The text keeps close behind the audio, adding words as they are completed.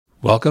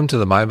Welcome to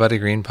the Mind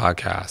Green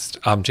podcast.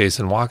 I'm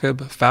Jason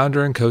Wachob,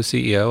 founder and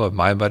co-CEO of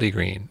Mind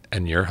Green,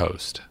 and your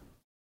host.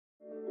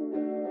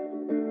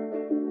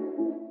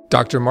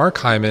 Dr. Mark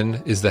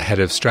Hyman is the head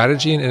of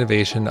strategy and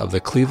innovation of the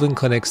Cleveland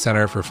Clinic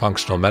Center for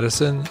Functional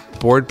Medicine,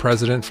 board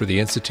president for the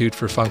Institute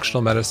for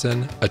Functional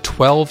Medicine, a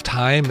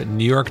 12-time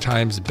New York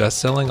Times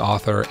bestselling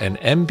author, and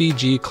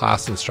MBG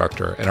class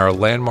instructor in our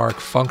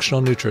landmark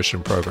functional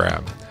nutrition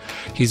program.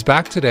 He's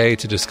back today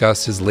to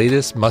discuss his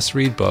latest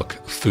must-read book,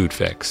 Food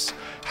Fix: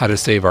 How to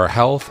Save Our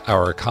Health,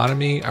 Our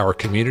Economy, Our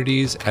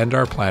Communities, and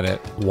Our Planet,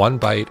 one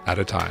bite at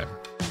a time.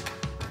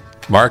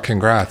 Mark,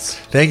 congrats.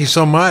 Thank you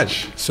so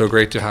much. So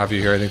great to have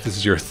you here. I think this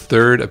is your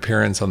third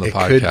appearance on the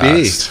podcast. It could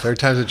be. Third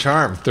time's a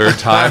charm. Third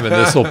time, and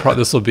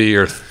this will be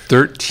your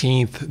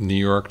 13th New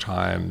York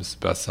Times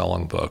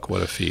best-selling book.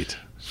 What a feat.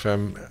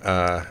 From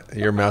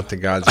your mouth to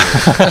God's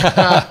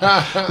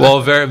ears.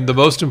 Well, the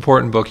most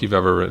important book you've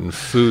ever written,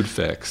 Food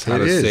Fix: How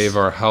to Save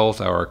Our Health,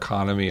 Our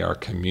Economy, Our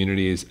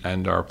Communities,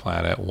 and Our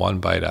Planet, one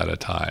bite at a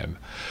time.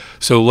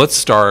 So let's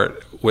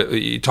start with,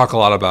 you talk a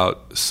lot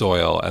about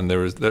soil, and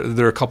there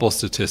are a couple of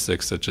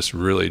statistics that just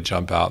really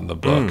jump out in the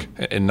book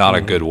in not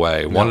a good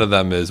way. No. One of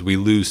them is we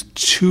lose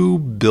 2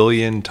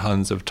 billion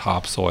tons of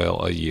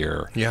topsoil a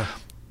year. Yeah.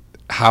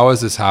 How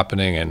is this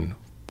happening, and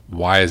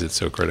why is it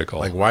so critical?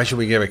 Like, why should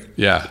we give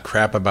a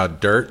crap about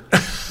dirt?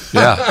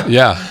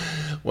 Yeah.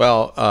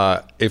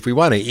 Well, if we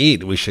want to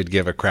eat, we should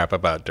give a crap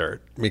about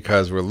dirt,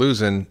 because we're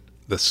losing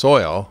the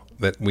soil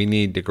that we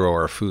need to grow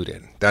our food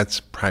in. That's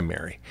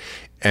primary.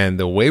 And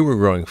the way we're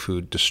growing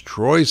food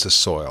destroys the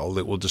soil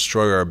that will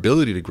destroy our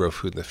ability to grow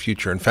food in the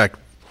future. In fact,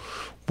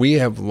 we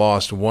have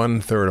lost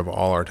 1/3 of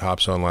all our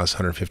topsoil in the last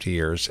 150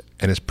 years,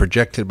 and it's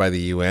projected by the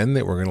UN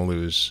that we're going to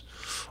lose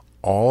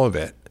all of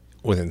it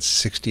within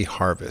 60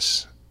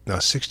 harvests. Now,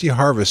 60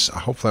 harvests,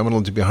 hopefully I'm going to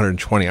live to be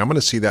 120. I'm going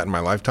to see that in my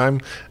lifetime.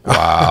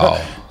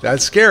 Wow.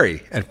 That's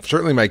scary. And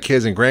certainly my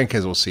kids and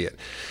grandkids will see it.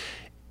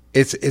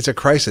 It's a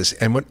crisis.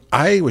 And what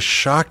I was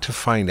shocked to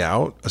find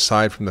out,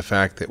 aside from the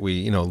fact that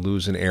we,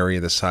 lose an area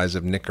the size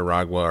of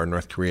Nicaragua or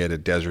North Korea to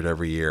desert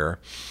every year,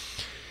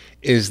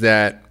 is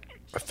that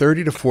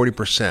 30 to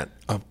 40%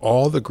 of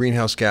all the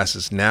greenhouse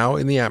gases now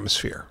in the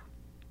atmosphere,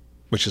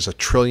 which is 1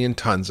 trillion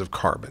tons of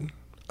carbon,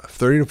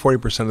 30 to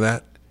 40% of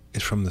that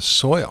is from the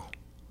soil.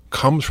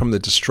 Comes from the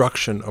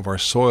destruction of our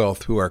soil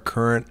through our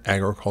current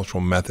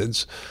agricultural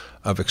methods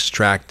of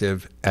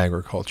extractive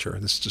agriculture.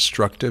 That's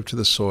destructive to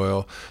the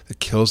soil, that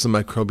kills the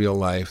microbial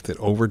life, that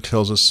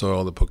overtills the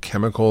soil, that put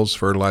chemicals,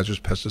 fertilizers,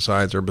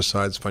 pesticides,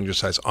 herbicides,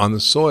 fungicides on the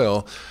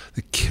soil,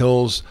 that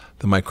kills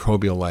the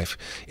microbial life.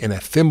 In a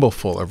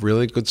thimbleful of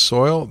really good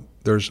soil,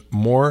 there's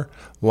more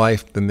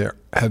life than there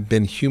have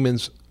been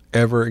humans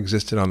ever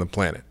existed on the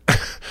planet.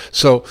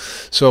 So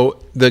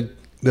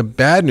the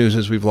bad news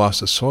is we've lost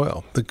the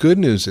soil. The good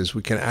news is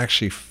we can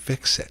actually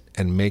fix it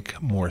and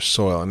make more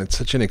soil. And it's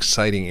such an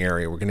exciting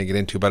area we're going to get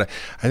into. But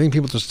I think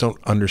people just don't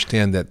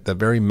understand that the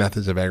very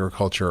methods of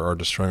agriculture are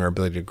destroying our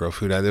ability to grow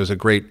food. There was a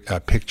great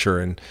picture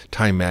in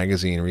Time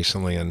magazine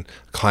recently, in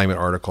a climate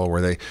article,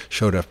 where they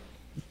showed a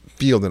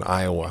field in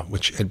Iowa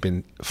which had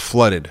been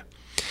flooded.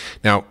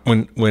 Now,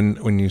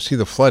 when you see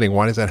the flooding,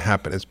 why does that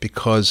happen? It's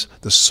because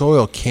the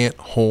soil can't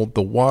hold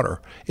the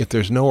water. If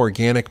there's no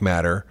organic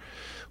matter,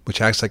 which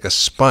acts like a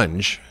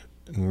sponge,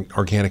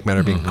 organic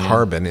matter being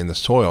carbon in the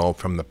soil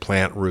from the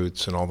plant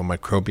roots and all the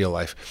microbial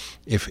life.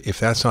 If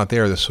that's not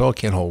there, the soil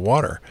can't hold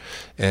water.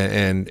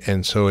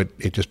 And so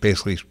it just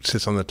basically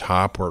sits on the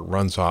top, or it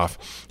runs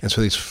off. And so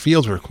these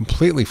fields were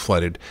completely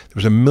flooded. There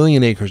was 1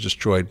 million acres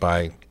destroyed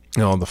by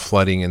the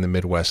flooding in the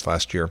Midwest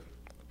last year.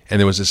 And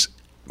there was this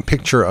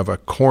picture of a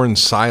corn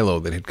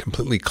silo that had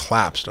completely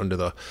collapsed under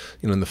the,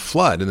 in the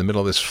flood, in the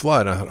middle of this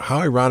flood. I thought, how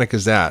ironic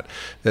is that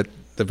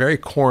the very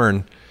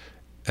corn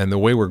and the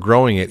way we're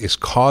growing it is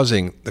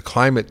causing the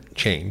climate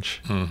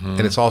change,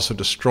 and it's also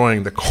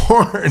destroying the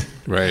corn.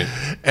 Right.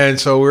 And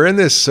so we're in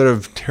this sort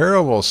of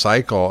terrible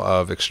cycle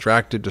of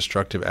extractive,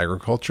 destructive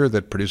agriculture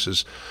that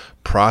produces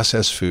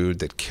processed food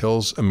that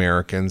kills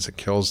Americans, that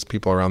kills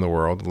people around the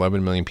world.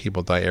 11 million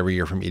people die every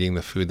year from eating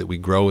the food that we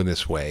grow in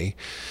this way.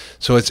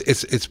 So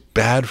it's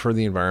bad for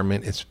the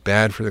environment. It's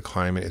bad for the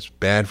climate. It's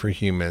bad for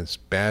humans. It's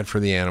bad for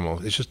the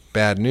animals. It's just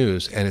bad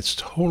news, and it's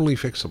totally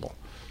fixable.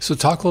 So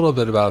talk a little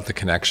bit about the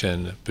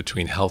connection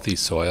between healthy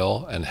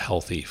soil and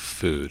healthy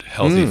food.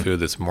 Healthy food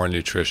that's more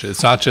nutritious.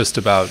 It's not just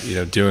about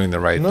doing the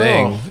right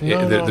thing.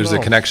 There's a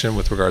connection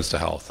with regards to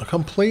health.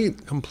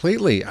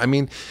 Completely. I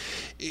mean,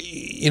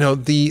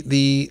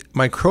 the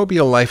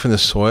microbial life in the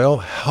soil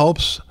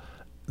helps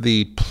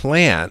the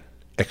plant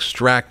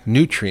extract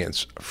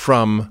nutrients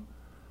from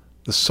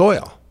the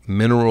soil,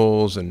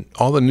 minerals and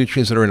all the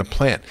nutrients that are in a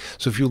plant.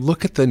 So if you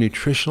look at the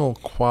nutritional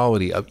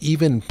quality of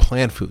even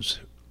plant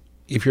foods,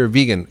 if you're a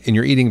vegan and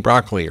you're eating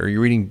broccoli or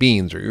you're eating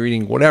beans or you're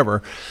eating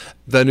whatever,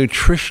 the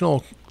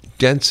nutritional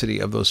density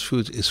of those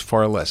foods is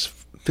far less,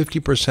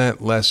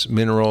 50% less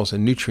minerals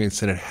and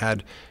nutrients than it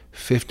had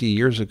 50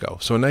 years ago.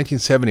 So in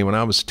 1970, when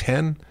I was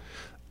 10,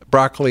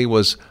 broccoli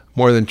was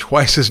more than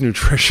twice as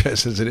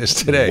nutritious as it is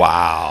today.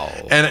 Wow.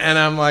 And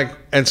I'm like,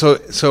 and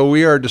so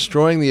we are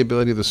destroying the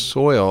ability of the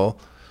soil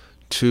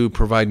to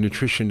provide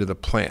nutrition to the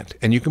plant.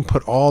 And you can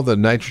put all the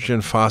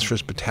nitrogen,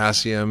 phosphorus,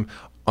 potassium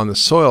on the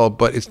soil,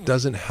 but it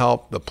doesn't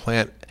help the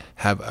plant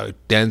have a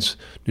dense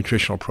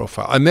nutritional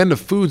profile. And then the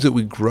foods that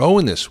we grow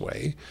in this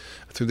way,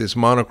 through this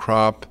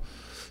monocrop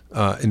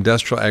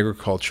industrial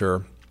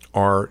agriculture,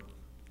 are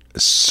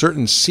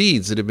certain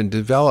seeds that have been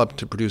developed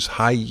to produce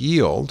high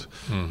yield,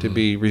 to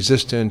be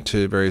resistant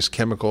to various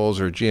chemicals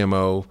or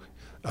GMO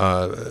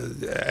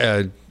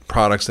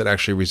products that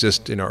actually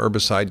resist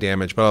herbicide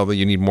damage. But although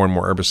you need more and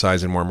more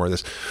herbicides and more of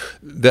this,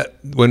 that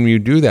when you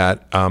do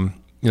that,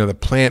 the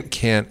plant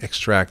can't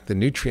extract the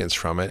nutrients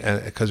from it,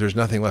 and because there's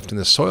nothing left in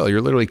the soil.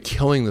 You're literally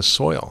killing the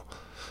soil.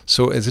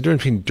 So it's the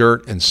difference between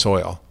dirt and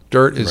soil.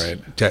 Dirt is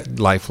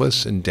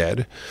lifeless and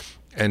dead,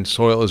 and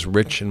soil is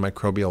rich in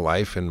microbial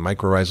life and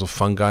mycorrhizal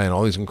fungi and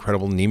all these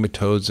incredible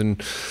nematodes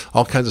and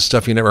all kinds of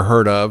stuff you never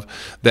heard of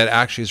that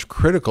actually is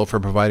critical for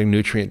providing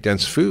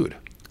nutrient-dense food.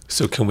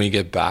 So can we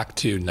get back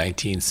to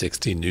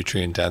 1960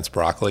 nutrient-dense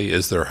broccoli?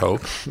 Is there hope?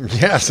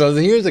 Yeah, so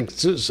here's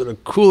the sort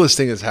of coolest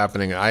thing that's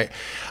happening. I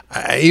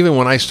even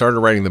when I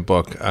started writing the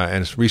book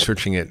and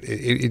researching it,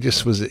 it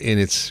just was in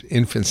its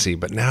infancy.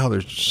 But now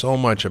there's so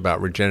much about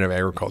regenerative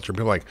agriculture.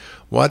 People are like,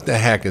 what the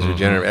heck is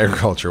regenerative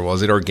agriculture? Well,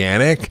 is it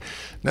organic?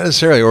 Not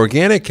necessarily.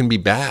 Organic can be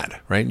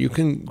bad, right? You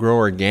can grow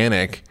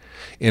organic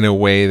in a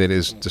way that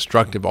is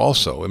destructive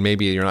also. And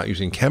maybe you're not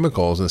using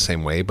chemicals in the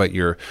same way, but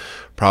you're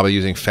probably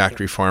using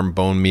factory farm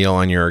bone meal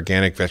on your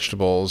organic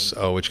vegetables,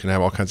 which can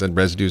have all kinds of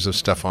residues of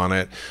stuff on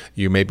it.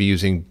 You may be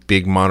using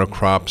big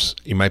monocrops.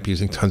 You might be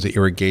using tons of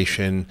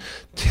irrigation,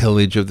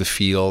 tillage of the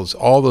fields.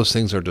 All those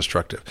things are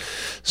destructive.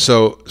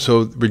 So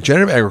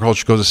regenerative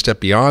agriculture goes a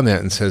step beyond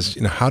that and says,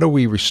 how do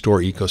we restore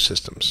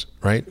ecosystems,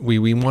 right?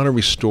 We want to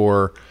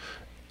restore,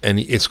 and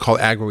it's called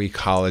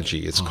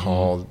agroecology. It's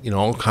called,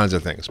 all kinds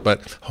of things,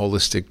 but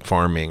holistic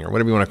farming or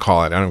whatever you want to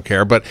call it. I don't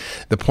care. But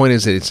the point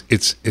is that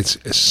it's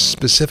a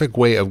specific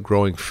way of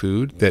growing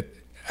food that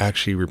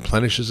actually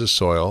replenishes the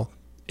soil.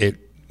 It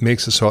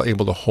makes the soil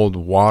able to hold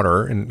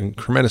water in a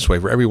tremendous way.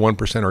 For every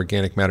 1%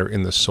 organic matter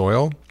in the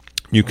soil,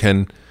 you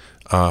can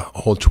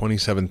hold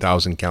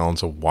 27,000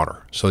 gallons of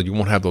water. So you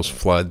won't have those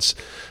floods.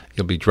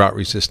 You'll be drought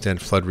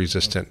resistant, flood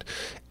resistant.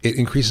 It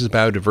increases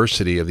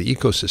biodiversity of the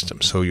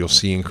ecosystem. So you'll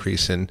see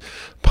increase in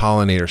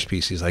pollinator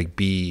species like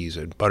bees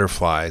and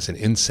butterflies and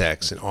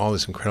insects and all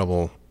this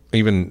incredible,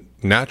 even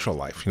natural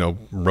life,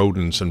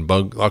 rodents and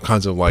bugs, all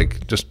kinds of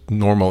just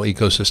normal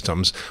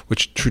ecosystems,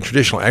 which through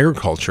traditional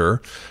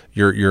agriculture,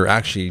 you're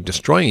actually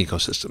destroying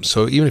ecosystems.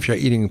 So even if you're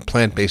eating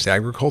plant-based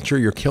agriculture,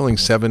 you're killing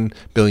 7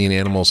 billion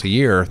animals a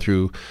year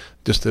through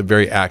just the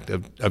very act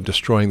of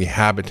destroying the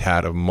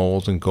habitat of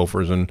moles and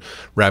gophers and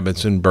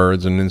rabbits and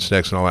birds and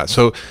insects and all that.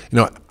 So,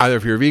 either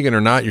if you're vegan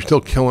or not, you're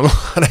still killing a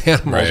lot of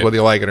animals, whether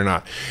you like it or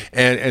not.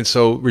 And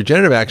so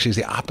regenerative actually is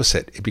the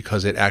opposite,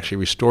 because it actually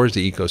restores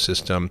the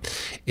ecosystem.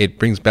 It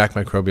brings back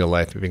microbial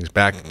life. It brings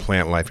back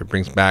plant life. It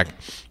brings back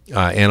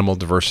animal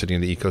diversity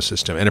in the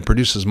ecosystem, and it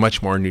produces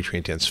much more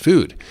nutrient-dense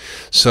food.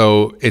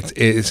 So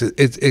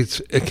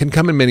it can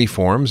come in many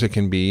forms. It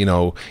can be,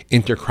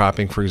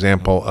 intercropping, for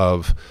example,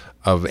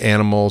 of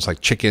animals like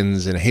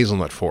chickens in a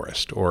hazelnut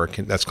forest, or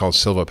that's called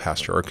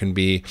silvopasture, or it can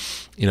be,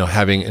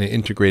 having an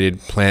integrated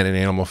plant and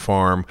animal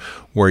farm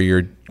where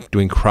you're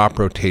doing crop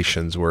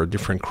rotations where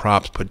different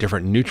crops put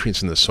different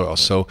nutrients in the soil.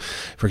 So,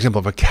 for example,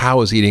 if a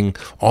cow is eating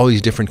all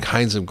these different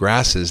kinds of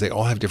grasses, they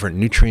all have different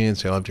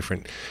nutrients, they all have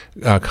different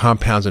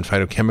compounds and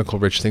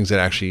phytochemical-rich things that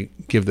actually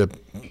give the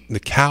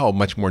cow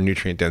much more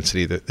nutrient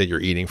density that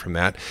you're eating from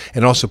that,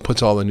 and also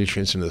puts all the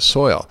nutrients into the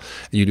soil.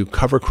 You do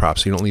cover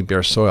crops, so you don't leave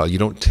bare soil. You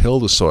don't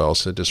till the soil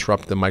to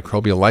disrupt the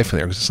microbial life in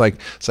there, because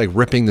it's like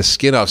ripping the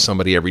skin off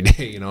somebody every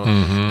day,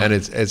 and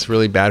it's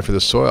really bad for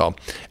the soil.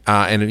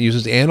 And it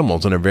uses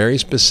animals in a very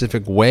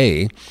specific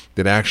way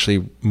that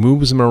actually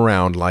moves them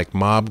around like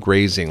mob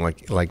grazing,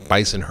 like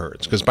bison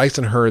herds. Because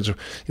bison herds,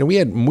 we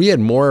had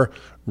more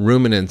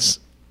ruminants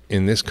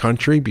in this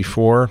country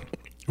before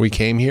we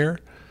came here.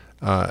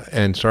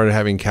 And started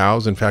having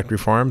cows in factory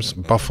farms,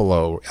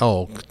 buffalo,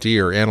 elk,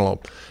 deer,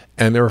 antelope.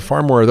 And there were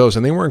far more of those,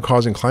 and they weren't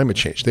causing climate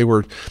change. They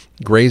were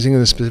grazing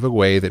in a specific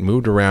way that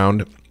moved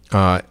around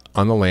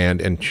on the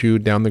land and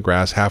chewed down the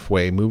grass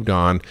halfway, moved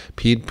on,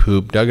 peed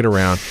poop, dug it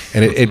around,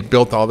 and it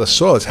built all the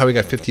soil. That's how we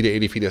got 50 to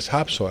 80 feet of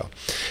topsoil.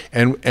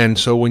 And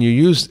so when you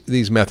use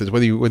these methods,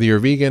 whether you're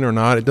vegan or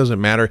not, it doesn't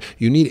matter.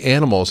 You need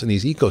animals in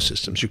these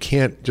ecosystems. You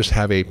can't just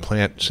have a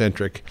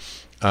plant-centric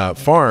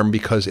farm,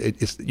 because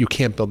you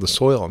can't build the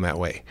soil in that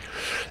way.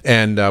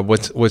 And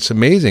what's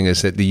amazing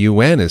is that the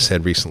UN has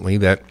said recently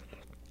that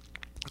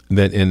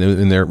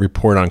in their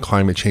report on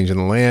climate change in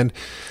the land,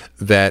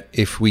 that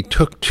if we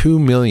took 2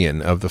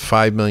 million of the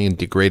 5 million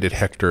degraded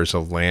hectares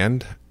of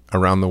land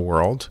around the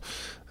world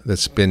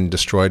that's been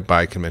destroyed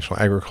by conventional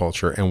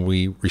agriculture, and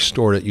we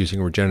restored it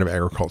using regenerative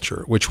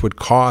agriculture, which would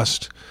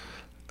cost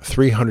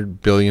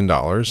 $300 billion,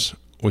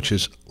 which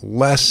is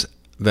less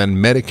than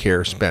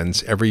Medicare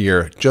spends every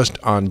year just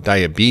on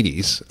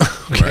diabetes.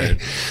 Okay.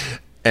 Right.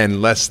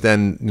 And less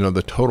than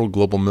the total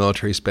global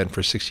military spend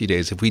for 60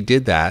 days. If we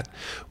did that,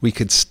 we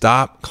could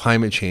stop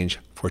climate change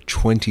for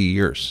 20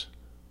 years.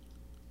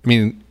 I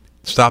mean,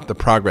 stop the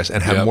progress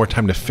and have more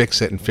time to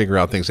fix it and figure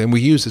out things. And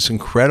we use this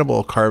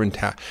incredible carbon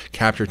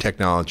capture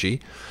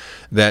technology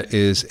that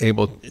is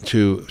able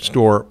to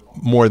store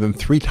more than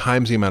 3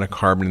 times the amount of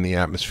carbon in the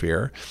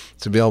atmosphere.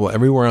 It's available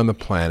everywhere on the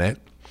planet.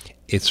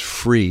 It's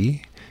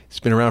free. It's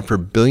been around for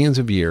billions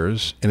of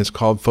years, and it's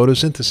called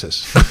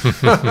photosynthesis.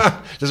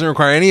 It doesn't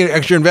require any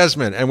extra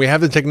investment, and we have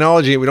the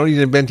technology. We don't need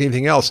to invent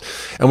anything else.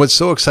 And what's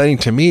so exciting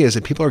to me is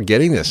that people are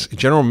getting this.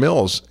 General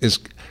Mills is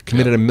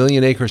committed 1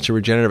 million acres to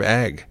regenerative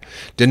ag.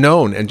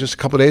 Danone, and just a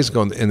couple of days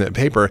ago in the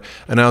paper,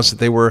 announced that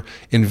they were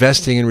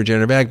investing in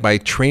regenerative ag by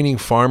training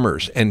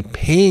farmers and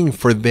paying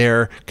for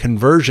their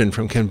conversion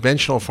from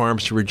conventional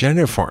farms to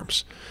regenerative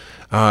farms.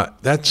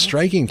 That's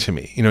striking to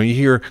me. You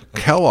hear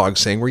Kellogg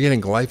saying we're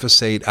getting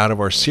glyphosate out of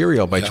our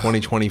cereal by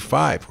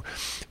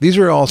 2025. These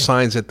are all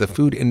signs that the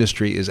food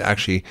industry is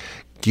actually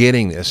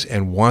getting this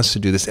and wants to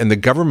do this. And the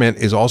government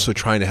is also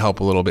trying to help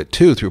a little bit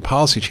too through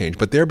policy change,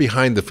 but they're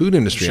behind the food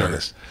industry on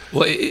this.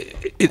 Well,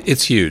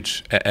 it's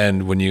huge.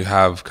 And when you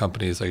have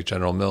companies like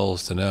General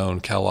Mills,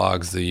 Danone,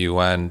 Kellogg's, the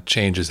UN,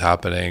 change is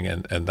happening.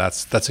 And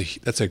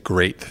that's a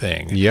great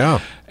thing.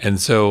 Yeah. And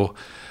so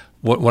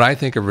when I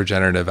think of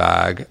regenerative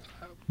ag,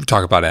 we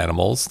talk about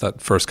animals,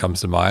 that first comes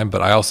to mind,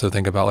 but I also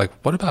think about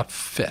what about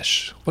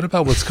fish? What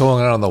about what's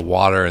going on in the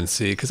water and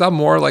sea? Because I'm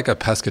more like a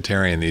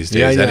pescatarian these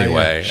days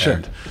anyway.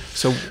 Yeah,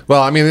 sure.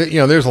 Well, I mean,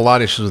 there's a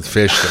lot of issues with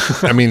fish.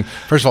 I mean,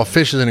 first of all,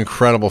 fish is an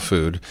incredible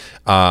food.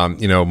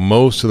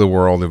 Most of the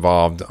world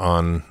evolved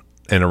on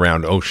and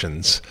around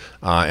oceans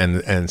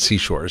and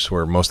seashores,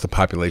 where most of the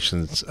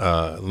populations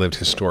lived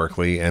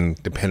historically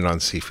and depended on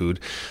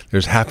seafood.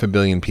 There's 500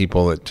 million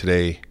people that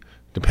today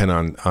depend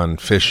on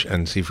fish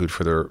and seafood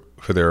for their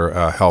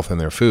health and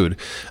their food.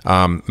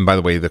 And by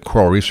the way, the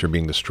coral reefs are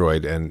being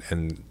destroyed,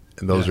 and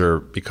those are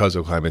because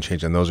of climate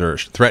change, and those are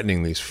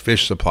threatening these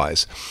fish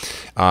supplies.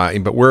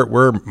 But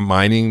we're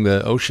mining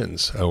the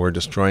oceans. We're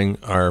destroying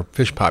our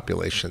fish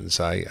populations.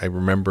 I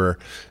remember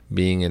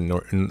being in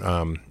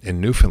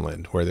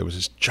Newfoundland, where there was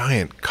this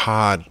giant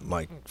cod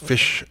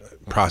fish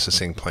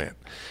processing plant,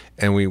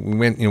 and we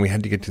went. We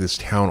had to get to this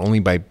town only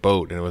by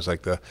boat, and it was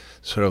like the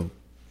sort of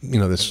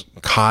this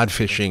cod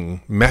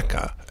fishing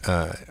mecca.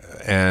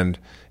 And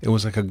it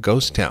was like a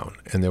ghost town,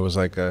 and there was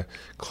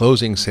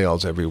closing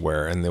sales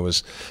everywhere. And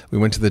we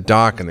went to the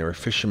dock, and there were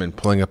fishermen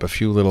pulling up a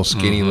few little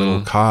skinny little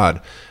cod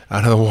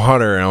out of the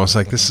water. And I was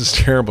like, this is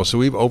terrible. So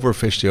we've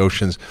overfished the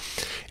oceans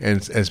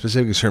and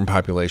specifically certain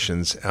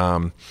populations.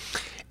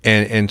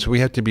 And so we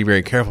have to be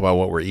very careful about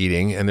what we're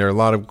eating. And there are a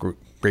lot of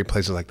great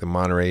places like the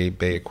Monterey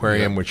Bay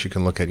Aquarium, which you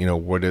can look at,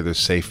 what are the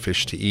safe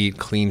fish to eat,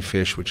 clean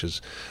fish, which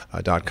is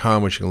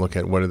 .com, which you can look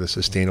at what are the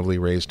sustainably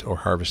raised or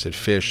harvested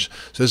fish.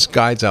 So there's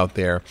guides out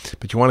there,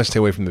 but you want to stay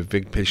away from the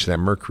big fish, that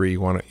mercury.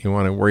 You want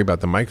to worry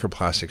about the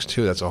microplastics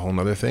too. That's a whole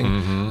other thing.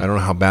 I don't know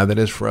how bad that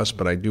is for us,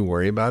 but I do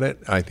worry about it.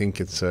 I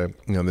think it's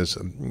there's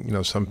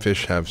some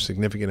fish have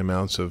significant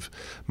amounts of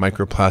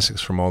microplastics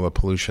from all the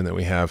pollution that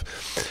we have.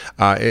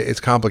 It's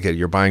complicated.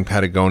 You're buying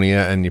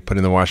Patagonia and you put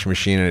it in the washing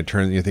machine,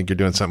 and you think you're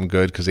doing something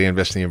good because they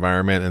invest in the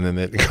environment, and then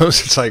it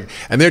goes.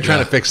 And they're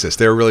trying to fix this.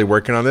 They're really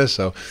working on this,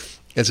 so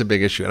it's a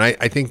big issue. And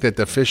I think that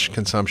the fish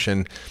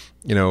consumption,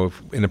 in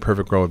a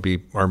perfect world, would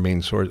be our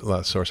main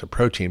source of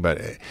protein. But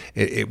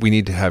we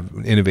need to have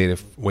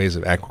innovative ways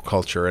of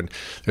aquaculture. And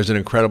there's an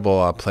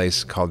incredible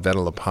place called Veta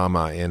La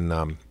Palma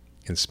in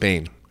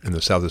Spain, in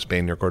the south of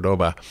Spain near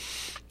Cordoba.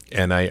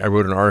 And I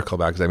wrote an article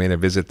about it because I made a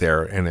visit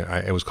there, and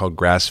it was called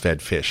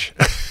Grass-Fed Fish.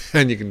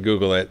 And you can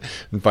Google it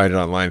and find it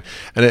online.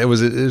 And it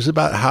was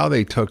about how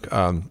they took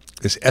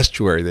this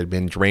estuary that had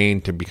been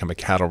drained to become a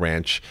cattle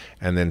ranch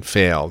and then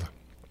failed.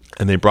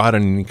 And they brought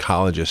in an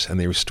ecologist, and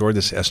they restored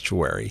this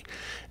estuary.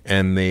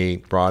 And they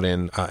brought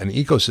in an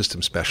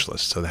ecosystem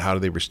specialist. So how do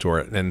they restore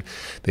it? And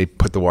they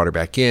put the water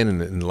back in,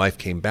 and life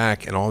came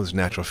back, and all these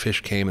natural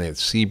fish came, and they had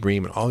sea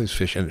bream and all these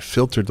fish, and it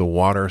filtered the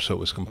water, so it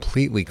was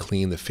completely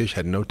clean. The fish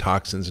had no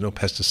toxins, no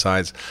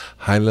pesticides,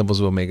 high levels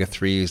of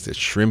omega-3s. The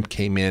shrimp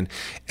came in,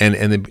 and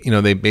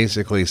they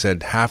basically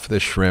said half of the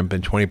shrimp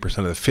and 20%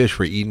 of the fish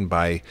were eaten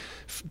by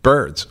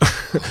birds.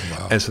 Oh,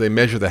 wow. And so they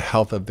measure the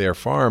health of their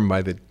farm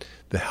by the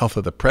health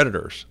of the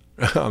predators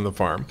on the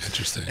farm.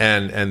 Interesting.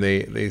 And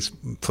these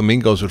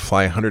flamingos would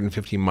fly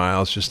 150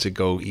 miles just to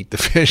go eat the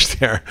fish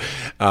there.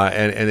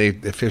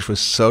 The fish was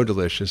so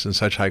delicious and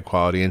such high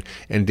quality.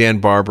 And Dan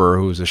Barber,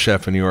 who was a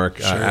chef in New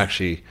York,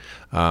 actually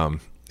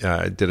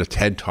did a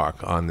TED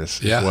Talk on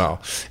this as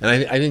well. And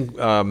I think,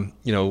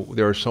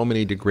 there are so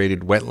many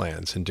degraded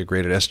wetlands and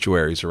degraded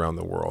estuaries around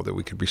the world that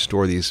we could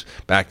restore these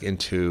back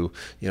into,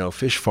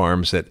 fish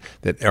farms that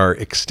are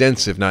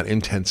extensive, not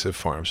intensive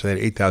farms. So they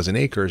had 8,000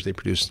 acres. They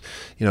produced,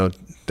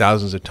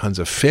 thousands of tons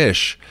of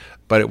fish,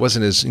 but it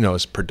wasn't as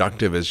as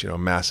productive as a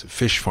massive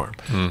fish farm.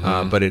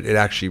 But it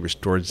actually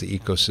restores the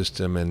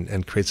ecosystem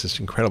and creates this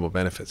incredible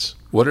benefits.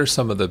 What are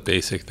some of the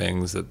basic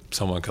things that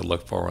someone could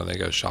look for when they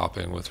go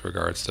shopping with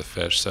regards to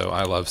fish? So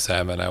I love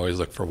salmon. I always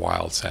look for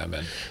wild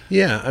salmon.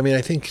 Yeah, I mean,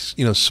 I think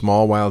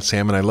small wild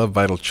salmon. I love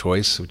Vital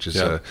Choice, which is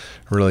a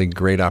really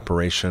great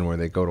operation where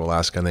they go to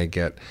Alaska and they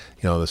get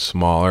the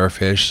smaller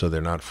fish, so they're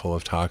not full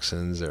of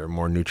toxins. They're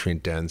more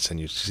nutrient dense,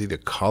 and you see the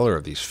color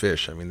of these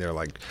fish. I mean, they're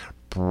like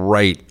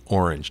bright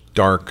orange,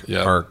 dark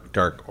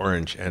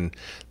orange, and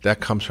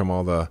that comes from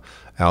all the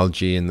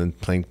algae and the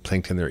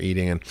plankton they're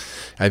eating. And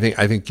I think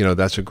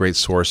that's a great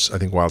source. I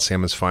think wild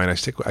salmon's fine. I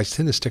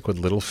tend to stick with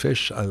little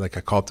fish. I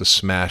call it the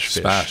smash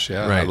fish. Smash,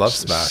 yeah, right. I love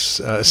smash.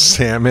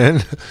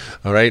 Salmon,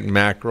 all right,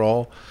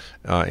 mackerel,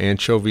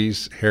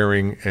 anchovies,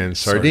 herring, and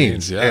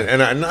sardines. Yeah.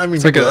 And I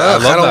mean, like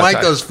I don't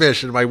like those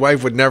fish, and my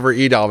wife would never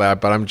eat all that.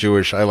 But I'm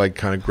Jewish. I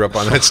kind of grew up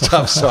on that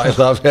stuff, so I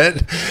love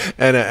it.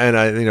 And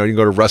I, you can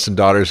go to Russ and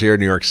Daughters here in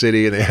New York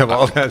City, and they have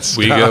all that stuff.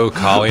 We go.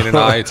 Colleen and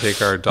I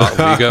take our dog.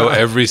 We go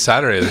every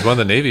Saturday. There's one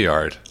in the Navy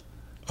Yard.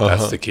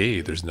 That's the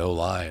key. There's no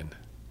line.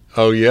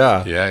 Oh,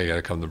 yeah. Yeah, you got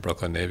to come to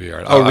Brooklyn Navy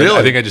Yard. Oh, really?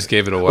 I think I just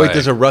gave it away. Wait,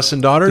 there's a Russ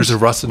and Daughters? There's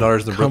a Russ and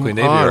Daughters in the Brooklyn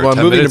Navy Yard. Well,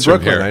 I'm moving to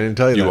Brooklyn. Here. I didn't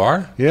tell you that. You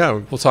are? Yeah.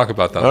 We'll talk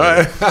about that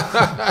later.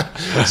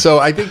 Right. So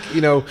I think,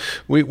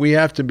 we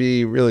have to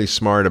be really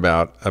smart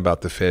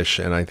about the fish.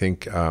 And I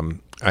think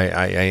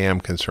I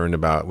am concerned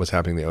about what's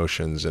happening in the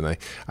oceans. And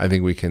I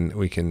think we can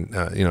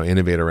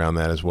innovate around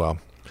that as well.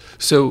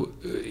 So,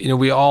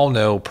 we all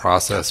know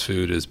processed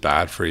food is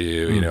bad for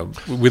you.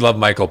 We love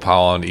Michael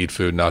Pollan, eat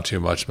food, not too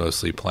much,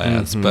 mostly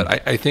plants.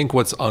 But I think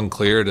what's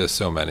unclear to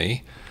so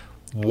many,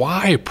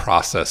 why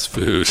process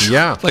food?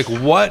 Yeah. Like,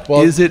 what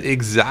is it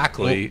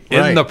exactly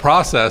in the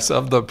process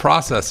of the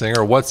processing,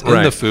 or what's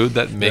in the food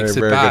that makes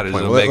it bad? Is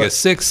it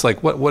omega-6?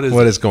 Like, what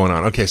is going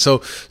on? Okay,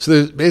 so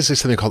there's basically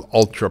something called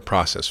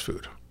ultra-processed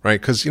food,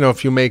 right? Because,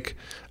 if you make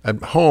at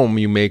home,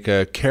 you make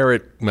a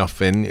carrot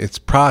muffin, it's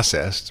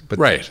processed, but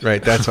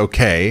right, that's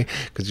okay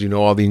because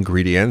all the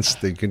ingredients.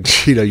 They can,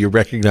 you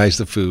recognize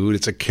the food.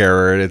 It's a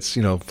carrot, it's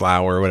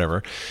flour,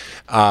 whatever.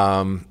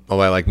 Although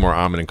I like more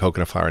almond and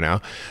coconut flour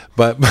now,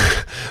 but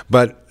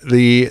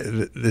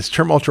this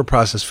term ultra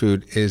processed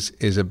food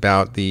is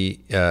about the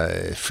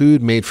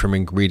food made from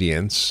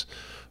ingredients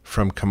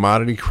from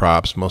commodity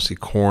crops, mostly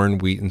corn,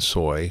 wheat, and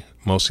soy,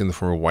 mostly in the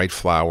form of white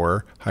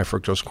flour, high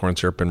fructose corn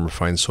syrup, and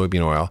refined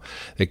soybean oil,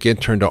 that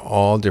get turned to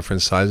all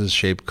different sizes,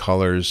 shape,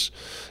 colors,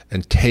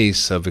 and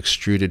tastes of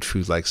extruded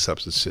food-like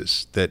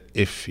substances. That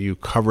if you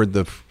covered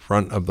the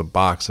front of the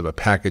box of a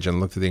package and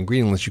looked at the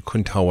ingredient list, you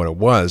couldn't tell what it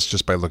was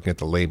just by looking at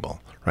the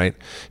label, right?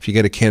 If you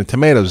get a can of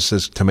tomatoes, it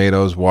says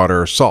tomatoes,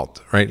 water,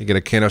 salt, right? You get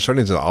a can of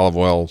sardines, it's olive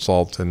oil,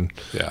 salt, and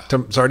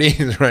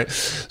sardines, right?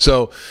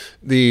 So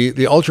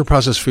the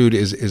ultra-processed food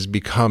is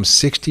become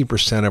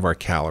 60% of our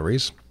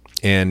calories.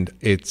 And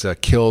it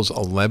kills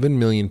 11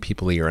 million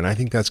people a year, and I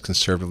think that's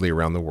conservatively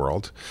around the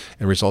world,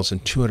 and results in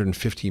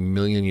 250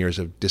 million years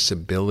of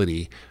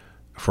disability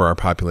for our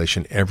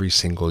population every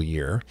single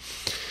year.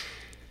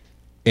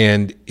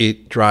 And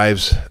it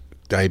drives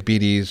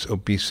diabetes,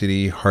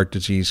 obesity, heart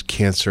disease,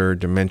 cancer,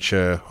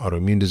 dementia,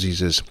 autoimmune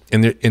diseases,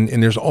 and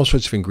there's all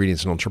sorts of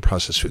ingredients in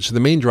ultra-processed food. So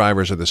the main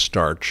drivers are the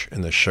starch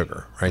and the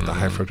sugar, right? The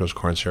high fructose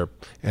corn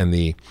syrup and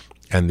the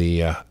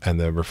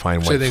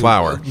refined white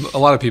flour. A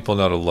lot of people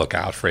know to look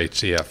out for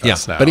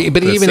HCFS now. But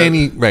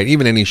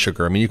even any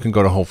sugar. I mean, you can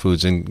go to Whole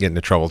Foods and get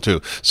into trouble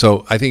too.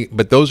 So I think,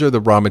 but those are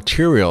the raw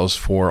materials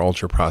for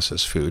ultra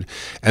processed food,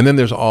 and then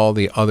there's all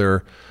the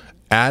other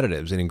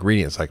additives and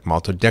ingredients like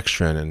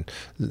maltodextrin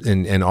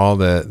and all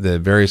the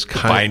various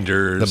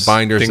binders,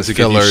 things the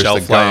fillers,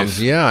 the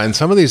gums. Yeah, and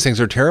some of these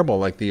things are terrible,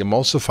 like the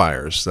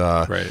emulsifiers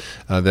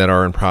that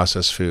are in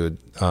processed food,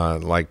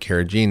 like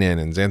carrageenan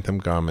and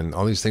xanthan gum and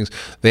all these things.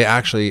 They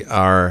actually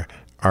are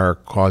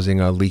causing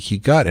a leaky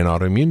gut and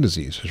autoimmune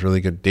disease. There's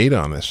really good data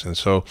on this. And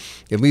so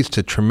it leads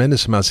to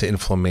tremendous amounts of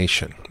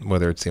inflammation,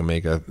 whether it's the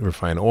omega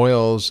refined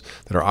oils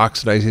that are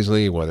oxidized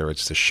easily, whether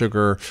it's the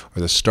sugar or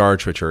the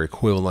starch, which are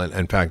equivalent.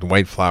 In fact,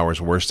 white flour is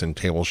worse than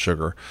table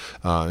sugar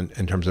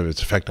in terms of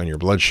its effect on your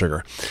blood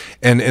sugar.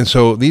 And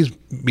so these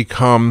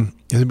become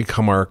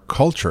our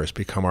culture, it's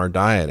become our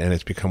diet, and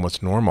it's become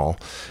what's normal.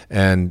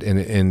 And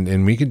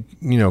we could,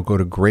 go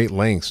to great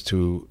lengths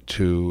to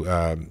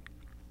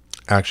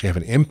actually have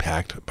an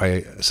impact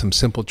by some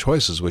simple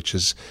choices, which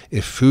is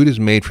if food is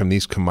made from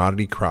these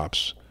commodity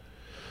crops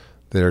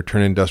that are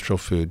turned industrial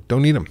food,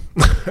 don't eat them.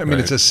 I mean,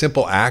 it's a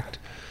simple act,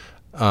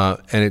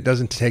 and it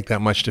doesn't take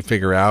that much to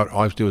figure out. All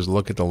you have to do is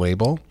look at the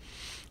label.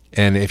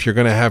 And if you're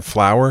going to have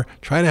flour,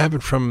 try to have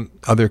it from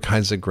other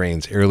kinds of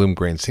grains, heirloom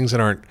grains, things that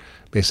aren't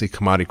basically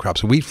commodity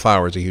crops. Wheat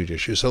flour is a huge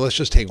issue. So let's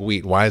just take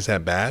wheat. Why is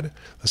that bad?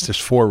 There's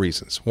 4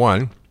 reasons.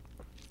 One,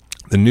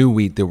 the new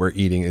wheat that we're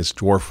eating is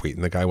dwarf wheat,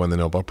 and the guy won the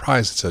Nobel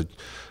Prize. It's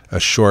a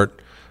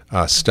short,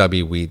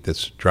 stubby wheat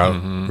that's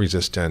drought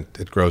resistant.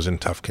 It grows in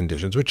tough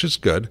conditions, which is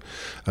good.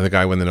 The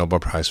guy won the Nobel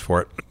Prize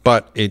for it.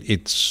 But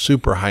it's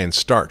super high in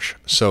starch,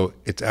 so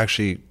it's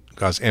actually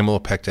cause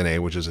amylopectin A,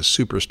 which is a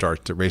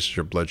superstarch that raises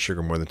your blood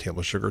sugar more than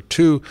table sugar.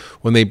 2,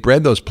 when they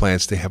bred those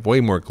plants, they have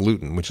way more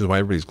gluten, which is why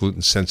everybody's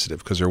gluten sensitive,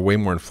 because there are way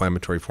more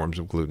inflammatory forms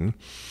of gluten.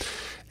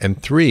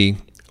 And 3,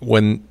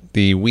 when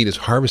the wheat is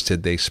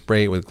harvested, they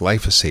spray it with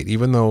glyphosate.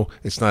 Even though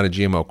it's not a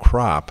GMO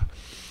crop,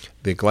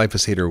 the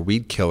glyphosate or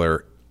weed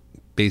killer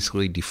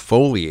basically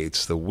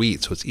defoliates the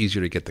wheat, so it's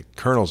easier to get the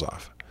kernels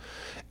off.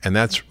 And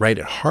that's right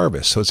at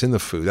harvest, so it's in the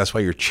food. That's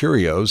why your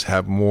Cheerios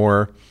have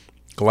more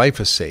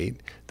glyphosate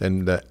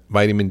than the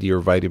vitamin D or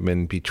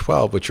vitamin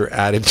B12, which are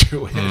added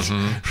to it,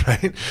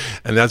 right?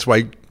 And that's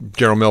why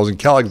General Mills and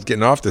Kellogg's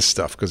getting off this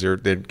stuff, because they're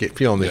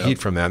feeling the heat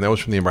from that. And that was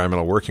from the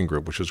Environmental Working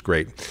Group, which was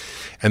great.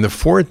 And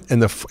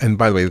and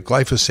by the way, the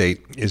glyphosate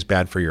is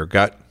bad for your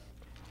gut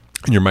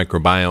and your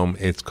microbiome.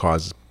 It's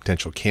caused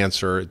potential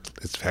cancer.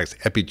 It has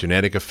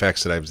epigenetic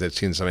effects that I've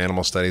seen in some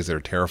animal studies that are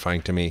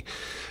terrifying to me.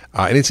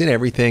 And it's in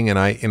everything. And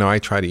I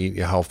try to eat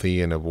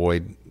healthy and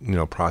avoid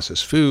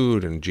processed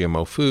food and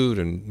GMO food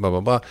and blah,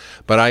 blah, blah.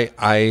 But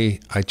I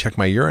checked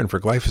my urine for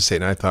glyphosate,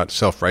 and I thought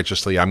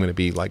self-righteously I'm going to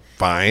be like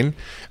fine.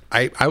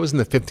 I was in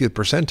the 50th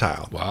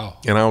percentile. Wow.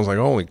 And I was like,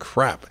 holy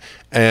crap.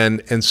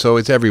 And so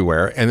it's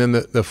everywhere. And then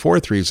the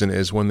fourth reason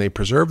is when they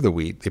preserve the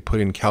wheat, they put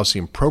in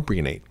calcium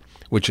propionate,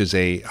 which is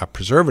a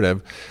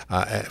preservative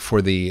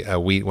for the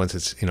wheat once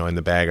it's in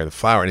the bag or the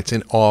flour, and it's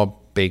in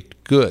all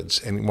baked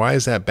goods. And why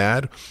is that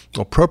bad?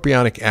 Well,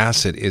 propionic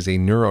acid is a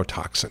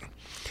neurotoxin,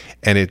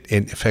 and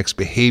it affects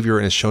behavior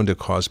and is shown to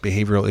cause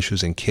behavioral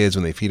issues in kids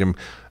when they feed them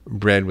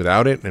bread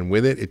without it, and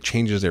with it, it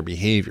changes their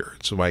behavior.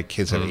 So why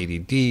kids have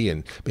ADD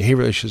and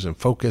behavioral issues and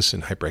focus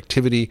and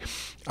hyperactivity.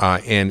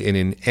 And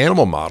in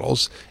animal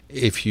models,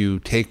 if you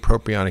take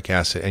propionic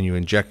acid and you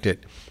inject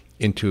it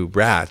into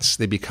rats,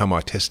 they become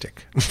autistic.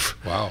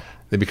 Wow.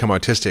 They become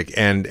autistic.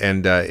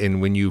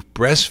 And when you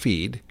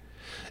breastfeed,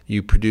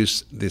 you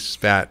produce this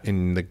fat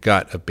in the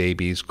gut of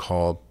babies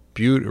called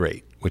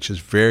butyrate, which is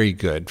very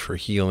good for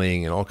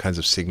healing and all kinds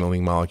of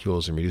signaling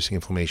molecules and reducing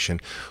inflammation.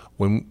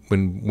 When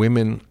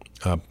women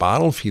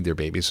bottle feed their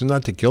babies, so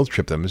not to guilt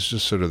trip them, it's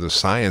just sort of the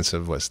science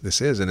of what this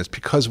is. And it's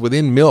because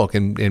within milk,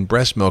 in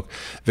breast milk,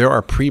 there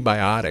are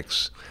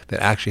prebiotics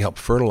that actually help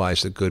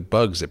fertilize the good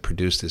bugs that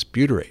produce this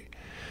butyrate.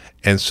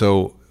 And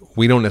so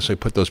we don't necessarily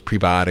put those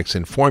prebiotics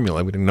in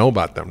formula. We didn't know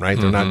about them, right?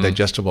 They're not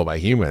digestible by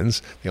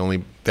humans. They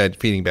only fed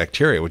feeding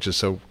bacteria, which is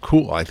so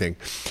cool, I think.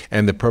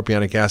 And the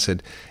propionic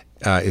acid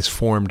is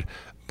formed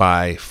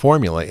by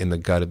formula in the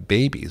gut of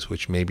babies,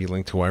 which may be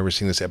linked to why we're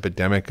seeing this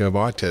epidemic of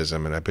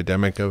autism and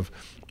epidemic of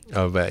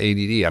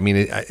ADD. I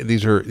mean,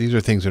 these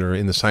are things that are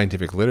in the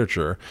scientific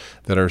literature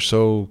that are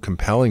so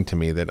compelling to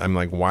me that I'm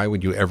like, why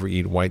would you ever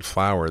eat white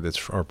flour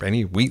or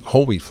any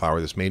whole wheat flour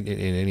that's made in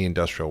any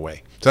industrial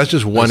way? So that's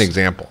just one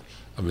example.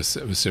 I'm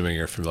assuming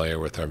you're familiar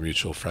with our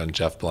mutual friend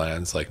Jeff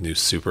Bland's new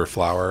super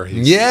flour.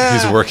 He's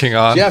working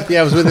on. Jeff,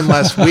 I was with him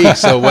last week.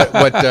 So what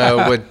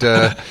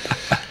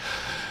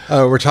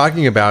we're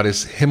talking about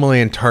is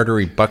Himalayan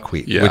Tartary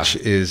buckwheat, which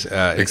is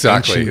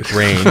ancient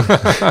grain.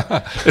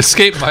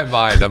 Escaped my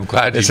mind. I'm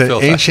glad you feel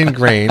that. It's an ancient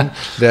grain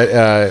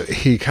that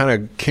he kind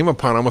of came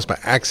upon almost by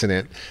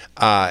accident,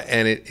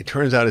 and it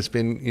turns out it's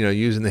been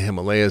used in the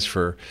Himalayas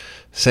for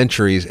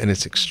centuries, and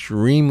it's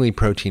extremely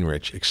protein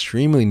rich,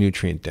 extremely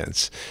nutrient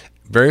dense,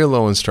 very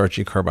low in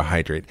starchy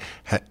carbohydrate,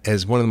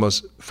 has one of the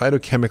most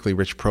phytochemically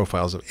rich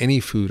profiles of any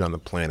food on the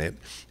planet.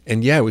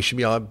 And we should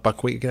be all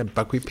buckwheat. You can have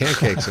buckwheat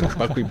pancakes and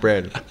buckwheat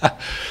bread.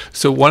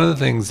 So one of the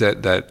things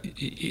that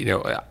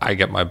I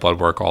get my blood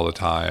work all the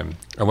time.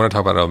 I want to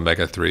talk about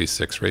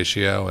omega-3/6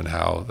 ratio and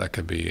how that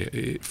could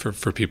be for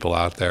people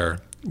out there.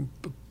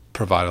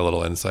 Provide a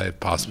little insight,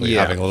 possibly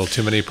having a little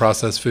too many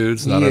processed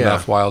foods, not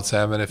enough wild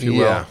salmon, if you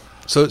will.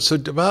 So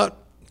about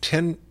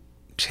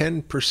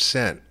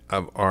 10%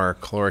 of our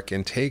caloric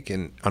intake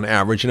on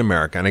average in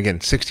America, and again,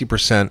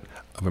 60%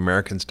 of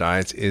Americans'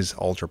 diets is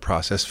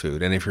ultra-processed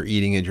food. And if you're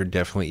eating it, you're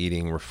definitely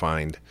eating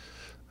refined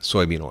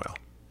soybean oil,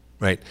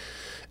 right?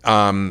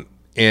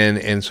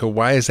 And so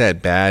why is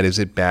that bad? Is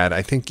it bad?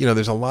 I think,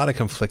 there's a lot of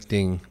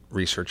conflicting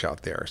research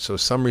out there. So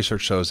some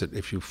research shows that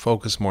if you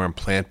focus more on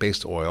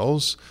plant-based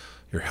oils,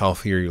 you're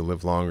healthier, you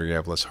live longer, you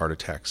have less heart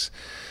attacks.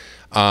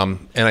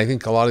 And I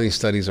think a lot of these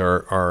studies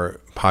are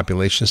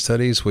population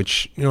studies,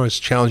 which, it's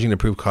challenging to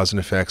prove cause and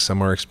effect. Some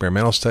are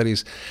experimental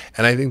studies.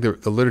 And I think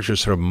the literature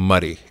is sort of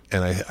muddy.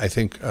 And I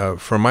think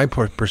from my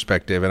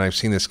perspective, and I've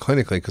seen this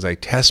clinically because I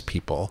test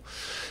people,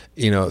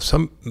 and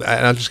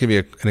I'll just give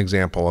you an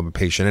example of a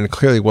patient. And it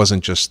clearly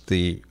wasn't just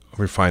the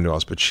refined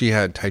oils, but she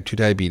had type 2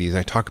 diabetes.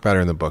 I talk about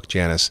her in the book,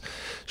 Janice.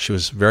 She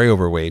was very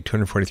overweight,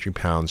 243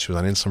 pounds. She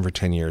was on insulin for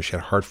 10 years. She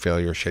had heart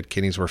failure. She had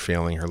kidneys were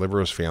failing. Her liver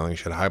was failing.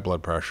 She had high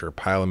blood pressure, a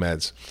pile of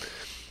meds.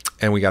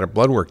 And we got her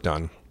blood work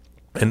done.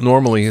 And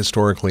normally,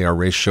 historically, our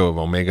ratio of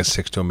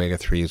omega-6 to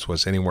omega-3s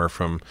was anywhere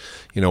from,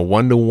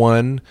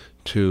 1-to-1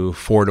 to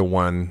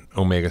 4-to-1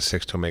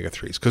 omega-6 to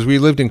omega-3s. Because we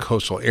lived in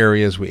coastal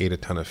areas. We ate a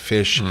ton of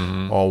fish.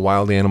 All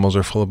wild animals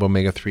are full of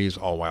omega-3s.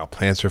 All wild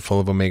plants are full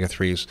of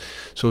omega-3s.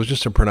 So it was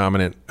just a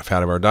predominant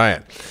fat of our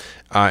diet.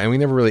 And we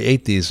never really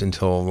ate these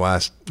until the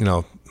last,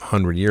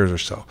 100 years or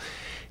so.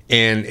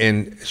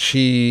 And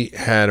she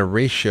had a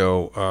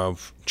ratio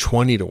of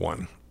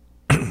 20-1,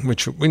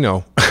 which we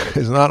know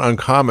is not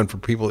uncommon for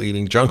people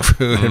eating junk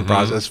food and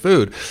processed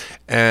food.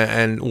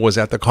 And was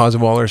that the cause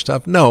of all her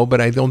stuff? No, but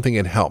I don't think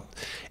it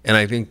helped. And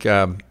I think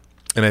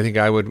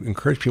I would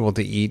encourage people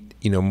to eat,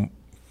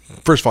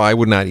 first of all, I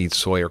would not eat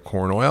soy or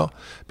corn oil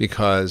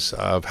because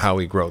of how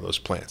we grow those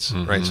plants,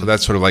 right? So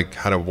that's sort of like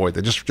how to avoid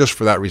that, just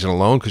for that reason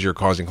alone, because you're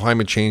causing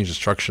climate change,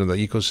 destruction of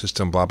the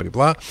ecosystem, blah, blah,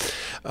 blah.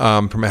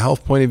 From a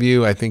health point of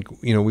view, I think,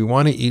 we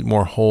want to eat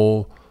more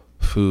whole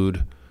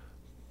food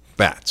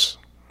fats.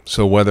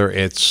 So whether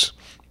it's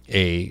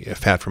a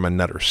fat from a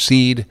nut or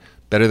seed,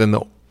 better than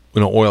the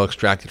oil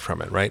extracted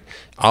from it, right?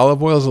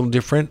 Olive oil is a little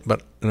different,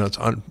 but it's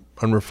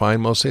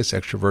unrefined mostly. It's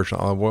extra virgin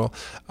olive oil.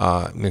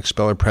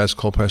 Expeller pressed,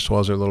 cold pressed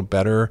oils are a little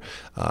better.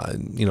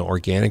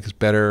 Organic is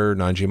better.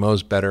 Non-GMO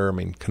is better. I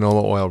mean,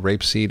 canola oil,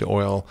 rapeseed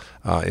oil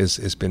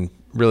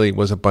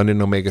was abundant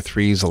in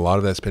omega-3s. A lot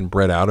of that's been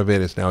bred out of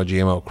it. It's now a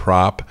GMO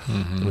crop,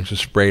 which is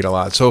sprayed a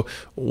lot. So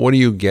what are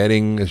you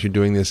getting as you're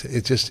doing this?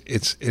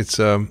 It's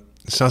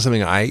not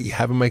something I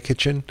have in my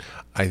kitchen.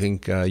 I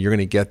think you're going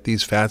to get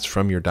these fats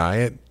from your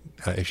diet.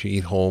 If you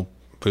eat whole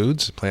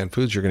foods, plant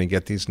foods, you're going to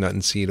get these nut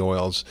and seed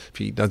oils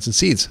if you eat nuts and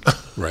seeds.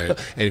 Right.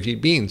 And if you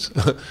eat beans,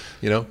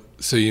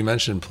 So you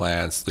mentioned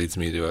plants, leads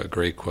me to a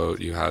great quote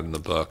you had in the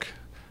book.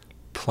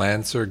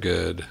 Plants are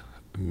good,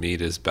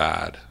 meat is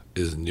bad,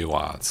 is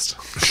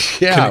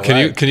nuanced. Yeah.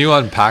 Can you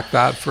unpack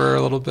that for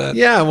a little bit?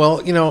 Yeah,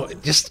 well,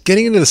 just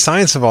getting into the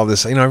science of all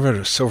this, I've read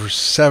over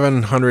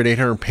 700,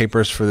 800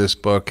 papers for this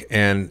book,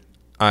 and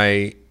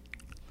I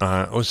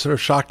was sort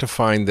of shocked to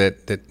find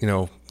that the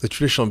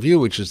traditional view,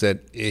 which is that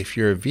if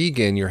you're a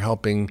vegan, you're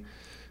helping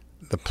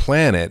the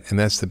planet, and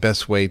that's the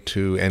best way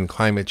to end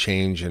climate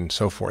change and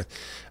so forth.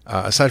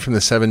 Aside from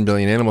the 7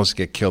 billion animals that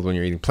get killed when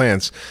you're eating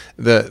plants,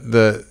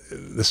 the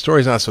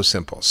story's not so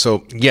simple.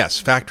 So yes,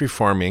 factory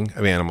farming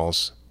of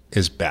animals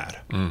is bad.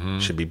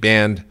 Should be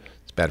banned.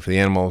 It's bad for the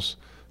animals,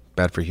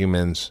 bad for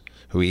humans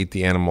who eat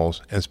the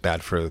animals, and it's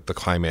bad for the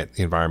climate,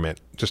 the environment,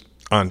 just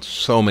on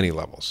so many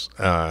levels.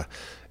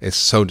 It's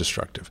so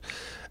destructive.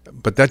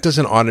 But that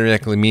doesn't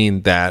automatically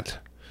mean that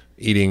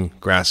eating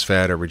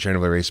grass-fed or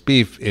regeneratively raised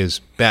beef is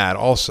bad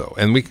also.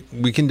 And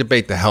we can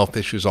debate the health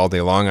issues all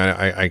day long.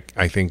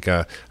 I think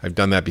I've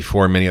done that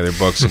before in many other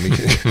books. And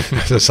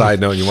as a side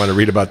note, you want to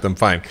read about them,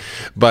 fine.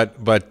 But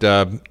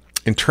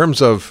in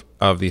terms of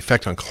the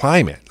effect on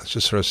climate, let's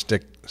just sort of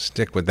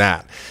stick with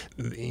that.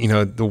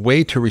 The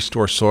way to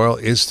restore soil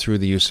is through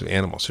the use of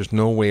animals. There's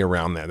no way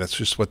around that. That's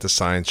just what the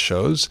science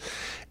shows.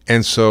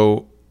 And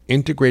so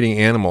integrating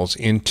animals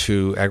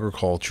into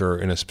agriculture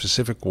in a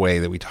specific way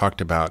that we talked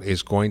about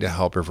is going to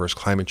help reverse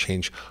climate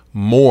change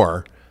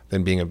more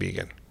than being a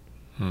vegan.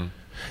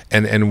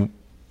 And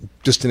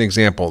just an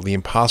example, the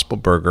Impossible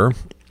Burger,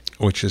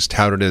 which is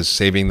touted as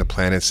saving the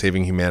planet,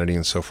 saving humanity,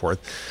 and so forth.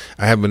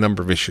 I have a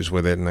number of issues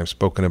with it, and I've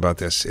spoken about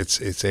this.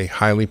 It's a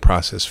highly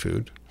processed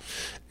food.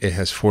 It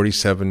has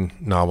 47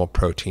 novel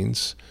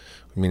proteins,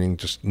 meaning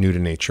just new to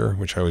nature,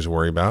 which I always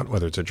worry about,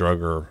 whether it's a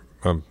drug or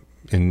a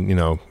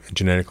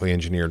genetically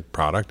engineered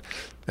product.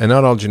 And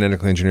not all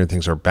genetically engineered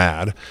things are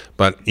bad,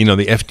 but the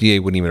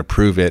FDA wouldn't even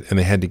approve it, and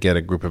they had to get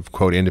a group of,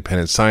 quote,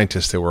 independent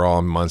scientists that were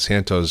all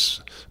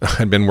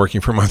had been working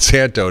for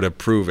Monsanto to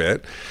prove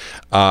it.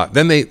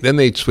 Then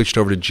they switched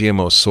over to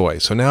GMO soy.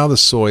 So now the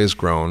soy is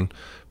grown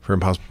for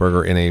Impossible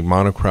Burger in a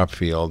monocrop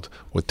field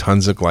with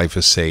tons of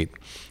glyphosate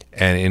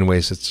and in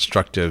ways that's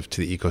destructive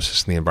to the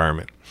ecosystem and the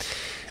environment.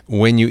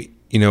 When you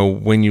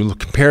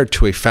compare it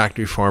to a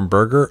factory farm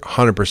burger,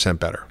 100%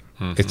 better.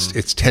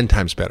 It's 10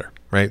 times better,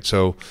 right?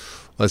 So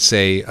let's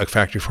say a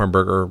factory farm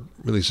burger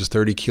releases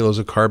 30 kilos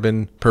of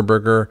carbon per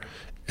burger.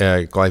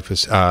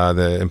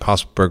 The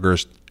Impossible Burger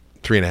is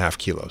 3.5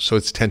 kilos. So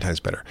it's 10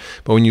 times better.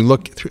 But when you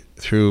look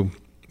through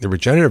the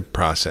regenerative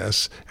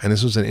process, and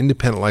this was an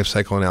independent life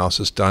cycle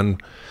analysis done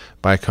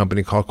by a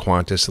company called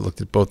Qantas that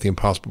looked at both the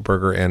Impossible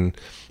Burger and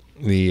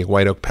the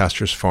White Oak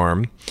Pastures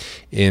Farm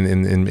in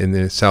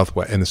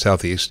the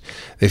southeast,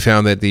 they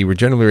found that the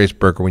regeneratively raised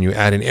burger, when you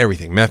add in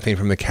everything, methane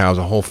from the cows,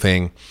 the whole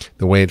thing,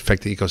 the way it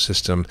affected the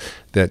ecosystem,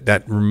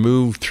 that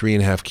removed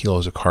 3.5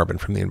 kilos of carbon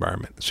from the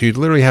environment. So you'd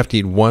literally have to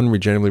eat one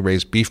regeneratively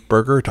raised beef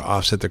burger to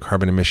offset the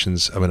carbon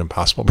emissions of an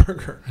Impossible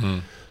Burger.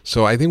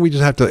 So I think we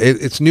just have to.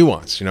 It's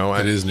nuanced,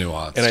 It is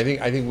nuanced, and I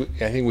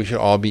think we should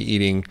all be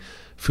eating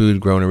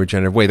food grown in a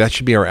regenerative way. That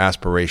should be our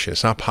aspiration.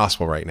 It's not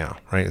possible right now,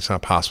 right? It's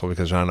not possible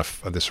because there's not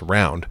enough of this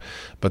around.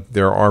 But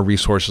there are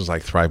resources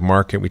like Thrive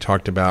Market we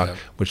talked about,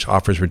 which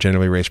offers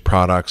regeneratively raised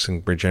products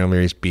and regeneratively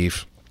raised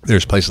beef.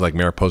 There's places like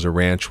Mariposa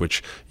Ranch,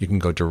 which you can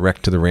go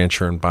direct to the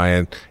rancher and buy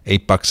it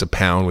 $8 a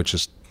pound, which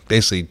is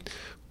basically,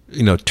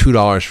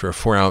 $2 for a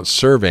 4-ounce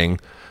serving,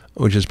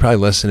 which is probably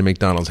less than a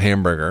McDonald's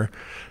hamburger,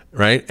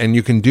 right? And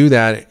you can do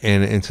that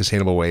in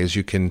sustainable ways.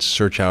 You can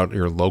search out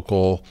your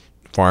local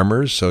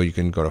farmers. So you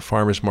can go to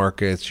farmers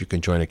markets, you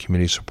can join a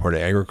community-supported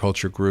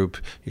agriculture group,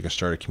 you can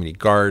start a community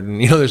garden.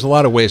 There's a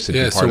lot of ways to be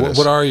part of this.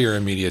 What are your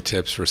immediate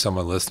tips for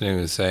someone listening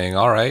who's saying,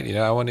 all right,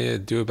 I want to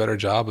do a better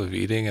job of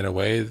eating in a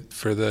way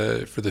for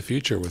the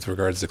future with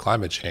regards to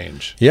climate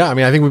change? Yeah,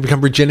 I think we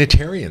become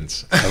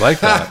regenitarians. I like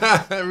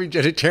that.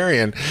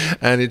 Regenitarian.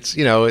 And it's,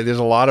 there's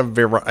a lot of,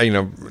 variety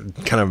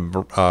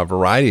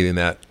in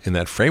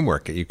that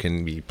framework. You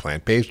can be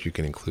plant-based, you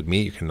can include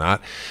meat, you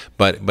cannot.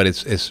 But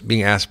it's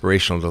being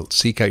aspirational to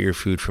seek out your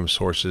food from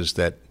sources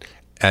that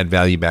add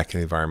value back to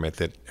the environment,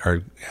 that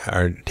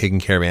are taking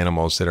care of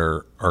animals that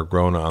are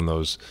grown on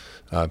those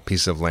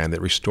pieces of land,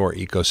 that restore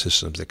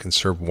ecosystems, that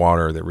conserve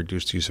water, that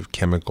reduce the use of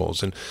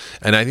chemicals. And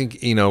I think,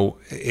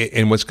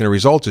 and what's going to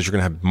result is you're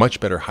going to have much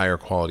better, higher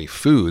quality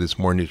food that's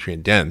more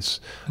nutrient dense.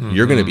 Mm-hmm.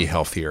 You're going to be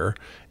healthier,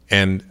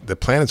 and the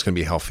planet's going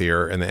to be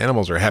healthier, and the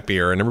animals are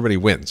happier, and everybody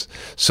wins.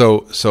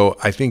 So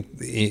I think,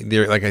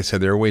 like I said,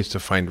 there are ways to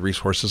find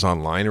resources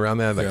online around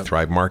that. Like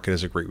Thrive Market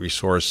is a great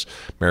resource.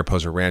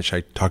 Mariposa Ranch,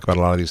 I talk about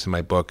a lot of these in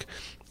my book.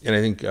 And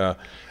I think,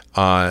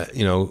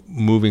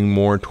 moving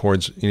more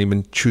towards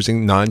even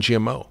choosing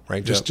non-GMO,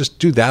 right? Just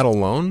do that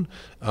alone.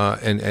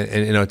 And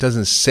it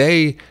doesn't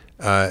say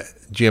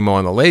GMO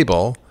on the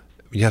label.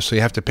 So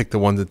you have to pick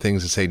the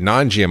things that say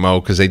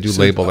non-GMO, because they do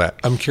label that.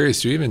 I'm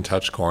curious, do you even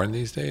touch corn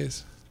these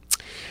days?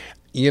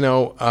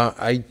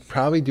 I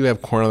probably do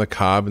have corn on the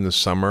cob in the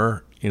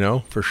summer,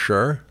 for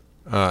sure.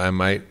 I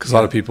might. Because a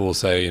lot of people will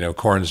say,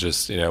 corn's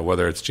just,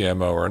 whether it's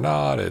GMO or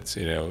not, it's,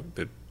 a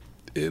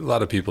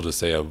lot of people just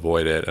say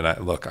avoid it. And I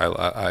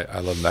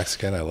love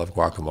Mexican. I love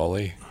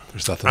guacamole.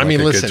 There's nothing like a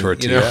good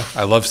tortilla.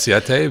 I love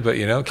siete, but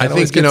can't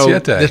always get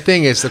siete. The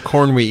thing is, the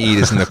corn we eat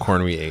isn't the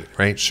corn we ate,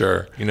 right?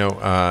 Sure.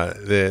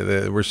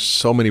 There were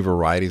so many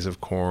varieties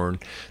of corn.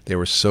 They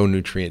were so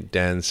nutrient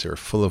dense. They were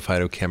full of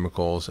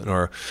phytochemicals, and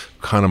our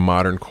kind of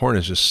modern corn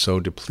is just so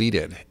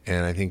depleted.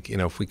 And I think,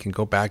 if we can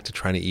go back to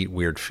trying to eat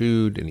weird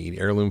food and eat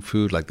heirloom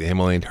food like the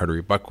Himalayan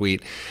Tartary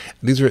buckwheat,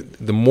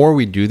 the more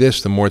we do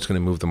this, the more it's going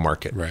to move the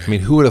market. Right.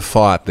 Who would have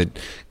thought that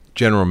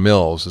General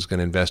Mills is going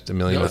to invest $1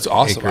 million. It's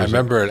awesome. I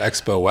remember at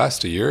Expo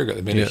West a year ago,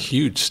 they made a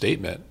huge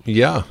statement.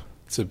 Yeah.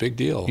 It's a big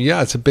deal.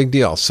 Yeah, it's a big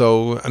deal.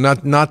 So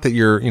not that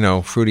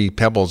your Fruity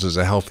Pebbles is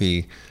a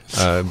healthy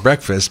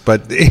breakfast,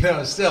 but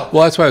still.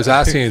 Well, that's why I was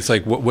asking. It's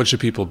like, what should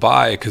people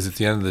buy? Because at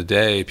the end of the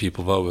day,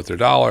 people vote with their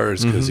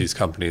dollars, because these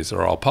companies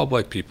are all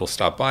public. People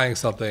stop buying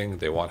something.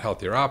 They want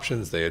healthier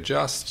options. They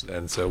adjust.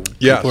 And so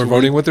people are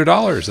voting with their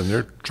dollars, and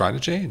they're trying to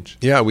change.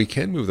 Yeah, we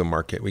can move the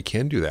market. We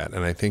can do that.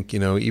 And I think,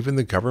 even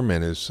the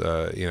government is,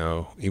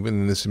 even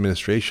in this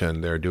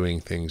administration, they're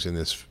doing things in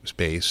this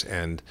space.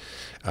 And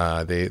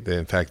they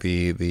in fact,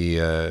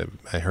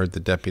 I heard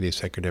the Deputy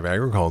Secretary of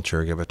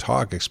Agriculture give a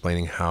talk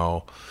explaining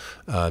how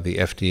the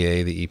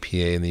FDA, the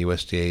EPA, and the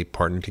USDA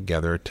partnered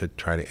together to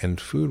try to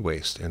end food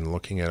waste, and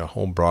looking at a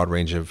whole broad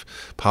range of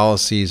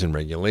policies and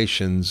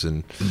regulations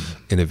and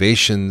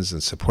innovations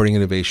and supporting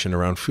innovation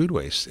around food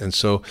waste. And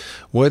so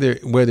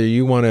whether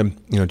you want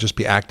to just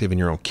be active in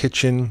your own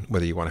kitchen,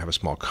 whether you want to have a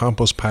small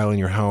compost pile in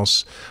your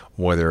house,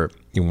 whether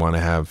you want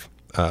to have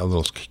a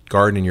little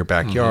garden in your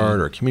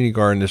backyard or a community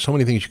garden, there's so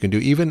many things you can do.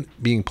 Even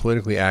being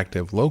politically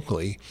active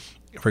locally.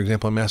 For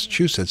example, in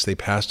Massachusetts, they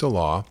passed a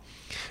law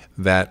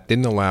that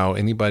didn't allow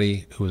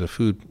anybody who was a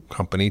food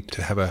company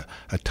to have a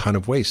ton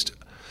of waste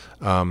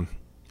a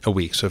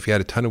week. So if you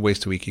had a ton of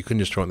waste a week, you couldn't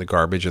just throw it in the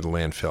garbage or the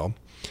landfill.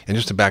 And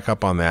just to back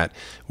up on that,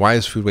 why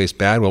is food waste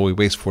bad? Well, we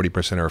waste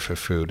 40% of our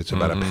food. It's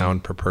about a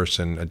pound per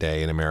person a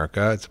day in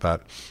America. It's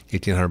about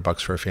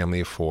 $1,800 for a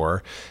family of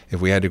four. If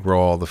we had to grow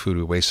all the food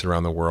we wasted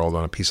around the world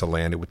on a piece of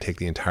land, it would take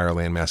the entire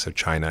landmass of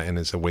China, and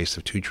it's a waste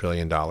of $2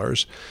 trillion.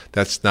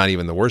 That's not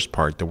even the worst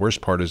part. The worst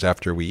part is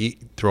after we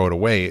throw it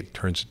away, it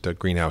turns into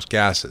greenhouse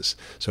gases.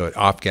 So it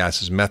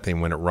off-gases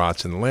methane when it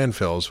rots in the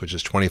landfills, which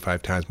is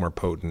 25 times more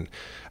potent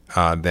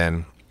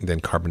than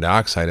carbon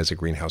dioxide as a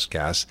greenhouse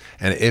gas.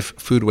 And if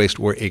food waste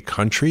were a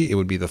country, it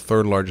would be the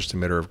third largest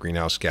emitter of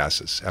greenhouse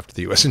gases after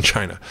the U.S. and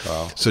China.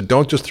 Wow. So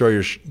don't just throw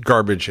your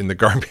garbage in the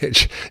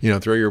garbage.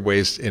 Throw your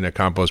waste in a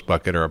compost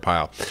bucket or a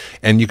pile.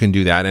 And you can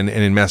do that. And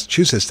in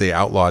Massachusetts, they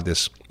outlawed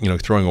this,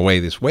 throwing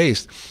away this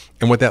waste.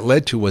 And what that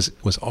led to was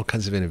all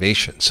kinds of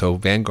innovation. So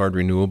Vanguard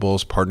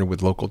Renewables partnered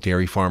with local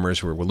dairy farmers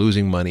who were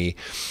losing money,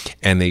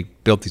 and they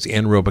built these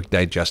anaerobic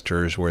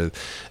digesters where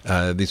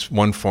this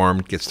one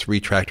farm gets 3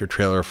 tractor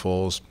trailer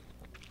fulls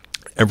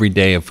every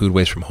day of food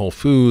waste from Whole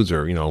Foods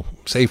or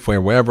Safeway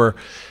or wherever,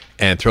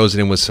 and throws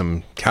it in with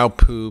some cow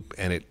poop,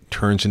 and it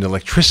turns into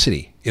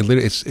electricity. It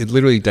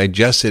literally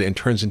digests it and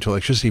turns into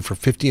electricity for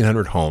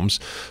 1,500 homes.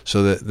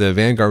 So the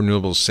Vanguard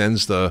Renewables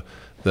sends the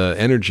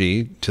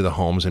energy to the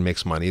homes and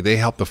makes money. They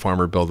help the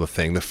farmer build the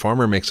thing. The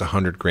farmer makes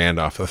 $100,000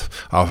 off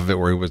of it,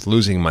 where he was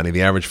losing money.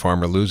 The average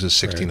farmer loses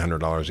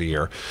 $1,600 a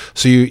year.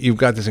 So you've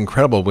got this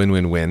incredible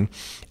win-win-win,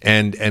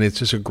 and it's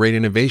just a great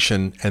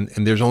innovation. And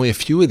there's only a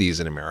few of these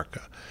in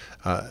America.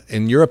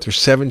 In Europe, there's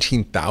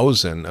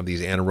 17,000 of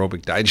these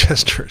anaerobic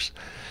digesters.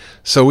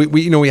 So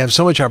we have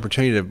so much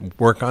opportunity to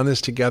work on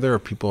this together.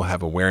 People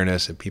have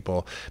awareness and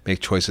people make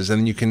choices, and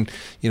then you can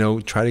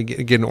try to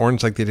get an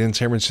ordinance like they did in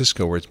San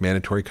Francisco, where it's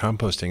mandatory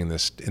composting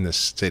in this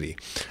city.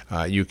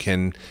 You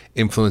can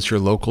influence your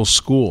local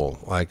school,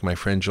 like my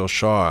friend Jill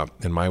Shaw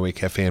in My Way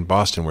Cafe in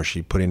Boston, where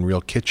she put in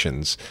real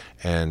kitchens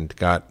and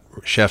got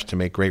chefs to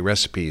make great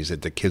recipes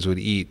that the kids would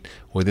eat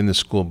within the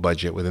school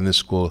budget, within the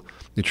school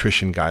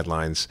nutrition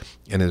guidelines,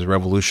 and has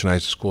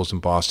revolutionized the schools in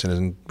Boston.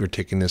 And we're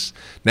taking this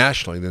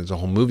nationally. There's a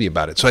whole movie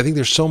about it. So I think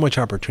there's so much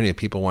opportunity if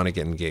people want to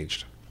get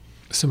engaged.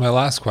 So my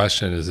last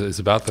question is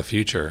about the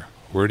future.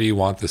 Where do you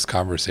want this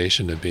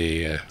conversation to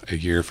be a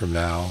year from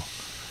now?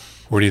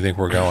 Where do you think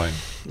we're going?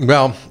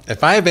 Well,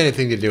 if I have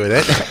anything to do with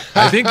it,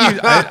 I think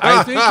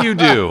you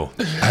do.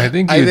 I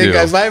think if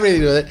I have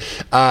anything to do with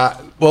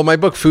it. Well, my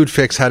book, Food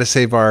Fix: How to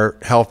Save Our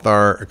Health,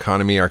 Our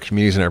Economy, Our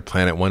Communities, and Our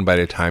Planet One Bite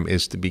at a Time,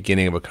 is the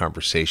beginning of a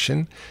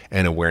conversation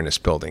and awareness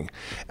building.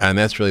 And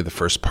that's really the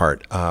first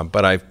part.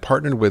 But I've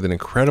partnered with an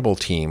incredible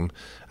team,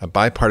 a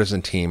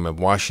bipartisan team of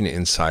Washington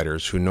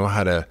insiders who know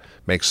how to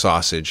make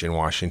sausage in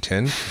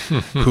Washington,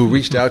 who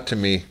reached out to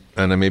me.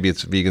 And maybe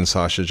it's vegan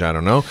sausage, I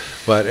don't know,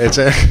 but it's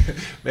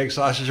make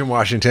sausage in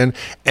Washington.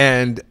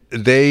 And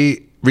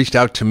they reached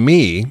out to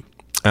me,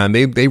 and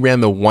they ran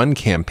the One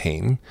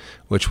campaign,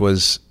 which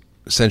was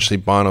essentially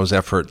Bono's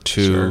effort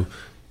to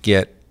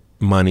get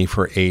money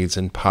for AIDS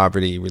and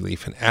poverty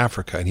relief in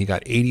Africa. And he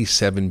got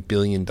 $87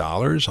 billion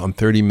on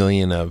 $30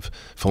 million of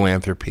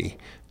philanthropy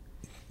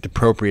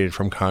appropriated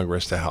from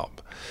Congress to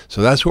help.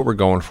 So that's what we're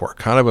going for,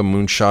 kind of a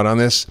moonshot on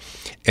this.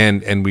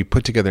 And we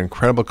put together an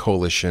incredible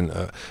coalition.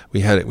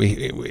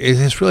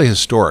 It's really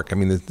historic. I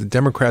mean, the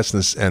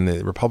Democrats and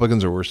the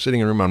Republicans were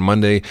sitting in a room on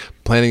Monday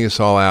planning this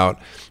all out.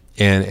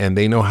 And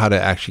they know how to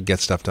actually get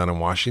stuff done in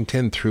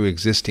Washington through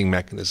existing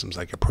mechanisms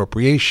like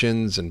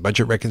appropriations and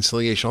budget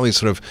reconciliation, all these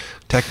sort of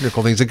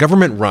technical things. The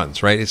government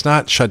runs, right? It's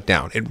not shut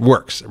down. It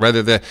works.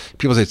 Rather than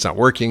people say it's not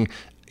working,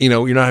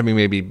 you're not having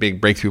maybe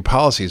big breakthrough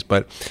policies,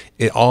 but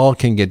it all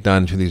can get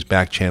done through these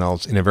back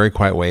channels in a very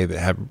quiet way that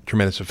have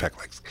tremendous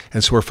effect.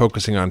 And so we're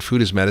focusing on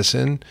food as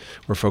medicine.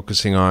 We're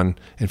focusing on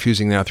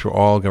infusing that through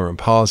all government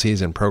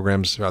policies and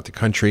programs throughout the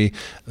country,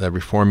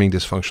 reforming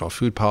dysfunctional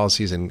food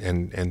policies and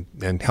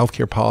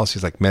healthcare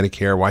policies like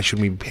Medicare. Why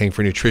shouldn't we be paying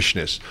for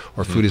nutritionists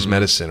or food as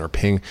medicine, or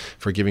paying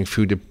for giving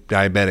food to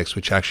diabetics,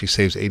 which actually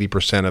saves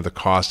 80% of the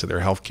cost of their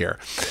healthcare,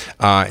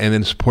 and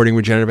then supporting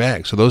regenerative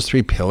ag. So those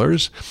three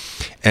pillars,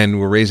 and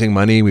we're raising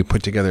money. We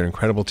put together an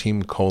incredible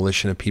team,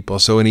 coalition of people.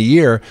 So in a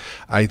year,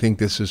 I think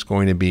this is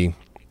going to be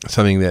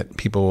something that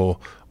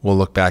people will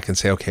look back and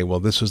say, okay, well,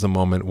 this was the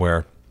moment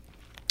where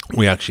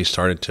we actually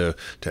started to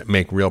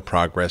make real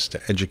progress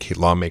to educate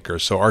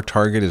lawmakers. So our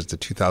target is the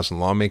 2,000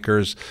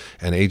 lawmakers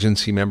and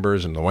agency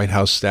members and the White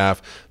House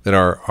staff that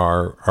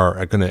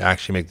are going to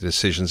actually make the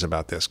decisions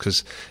about this,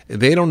 because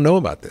they don't know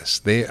about this.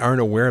 They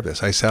aren't aware of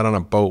this. I sat on a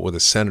boat with a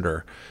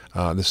senator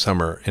this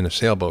summer in a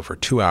sailboat for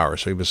 2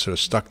 hours. So he was sort of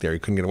stuck there. He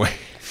couldn't get away.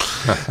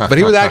 But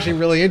he was actually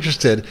really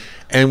interested.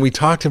 And we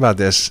talked about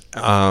this,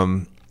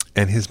 and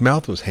his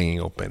mouth was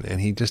hanging open. And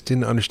he just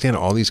didn't understand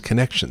all these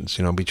connections,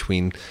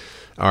 between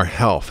our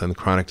health and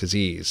chronic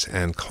disease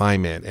and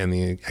climate and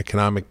the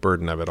economic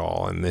burden of it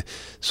all and the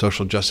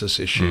social justice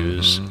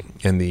issues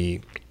and the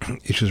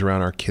issues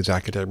around our kids'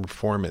 academic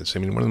performance. I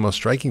mean, one of the most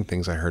striking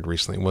things I heard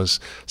recently was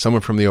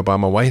someone from the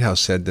Obama White House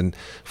said that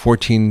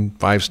 14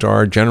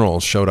 five-star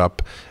generals showed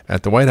up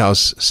at the White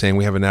House saying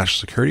we have a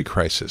national security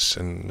crisis.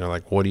 And they're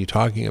like, what are you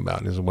talking about?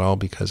 And he said, well,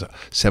 because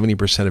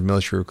 70% of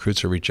military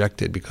recruits are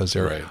rejected because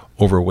they're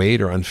overweight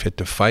or unfit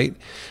to fight.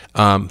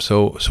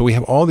 So we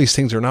have all these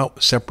things. They're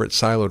not separate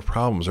siloed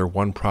problems. They're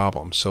one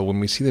problem. So when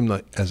we see them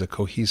as a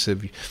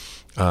cohesive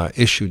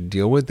issue to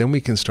deal with, then we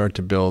can start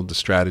to build the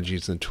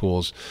strategies and the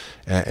tools,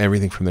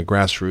 everything from the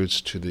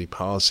grassroots to the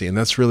policy. And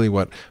that's really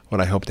what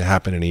I hope to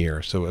happen in a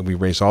year. So we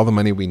raise all the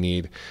money we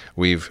need.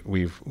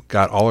 We've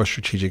got all our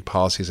strategic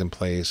policies in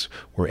place.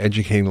 We're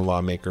educating the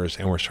lawmakers,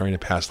 and we're starting to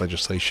pass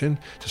legislation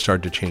to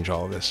start to change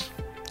all of this.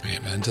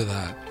 Amen to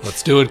that.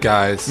 Let's do it,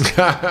 guys.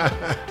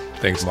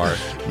 Thanks, Mark.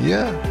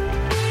 Yeah.